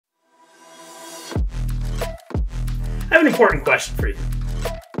I have an important question for you.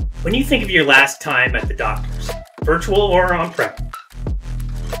 When you think of your last time at the doctor's, virtual or on-prem,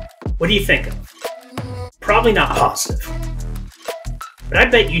 what do you think of? Probably not positive. But I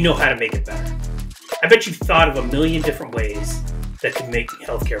bet you know how to make it better. I bet you've thought of a million different ways that could make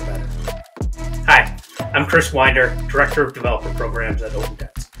healthcare better. Hi, I'm Chris Winder, Director of Developer Programs at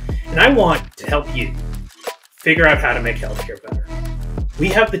OpenText, and I want to help you figure out how to make healthcare better. We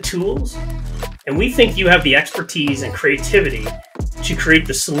have the tools, and we think you have the expertise and creativity to create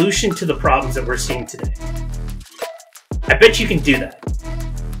the solution to the problems that we're seeing today. I bet you can do that.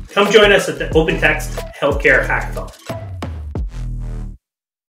 Come join us at the OpenText Healthcare Hackathon.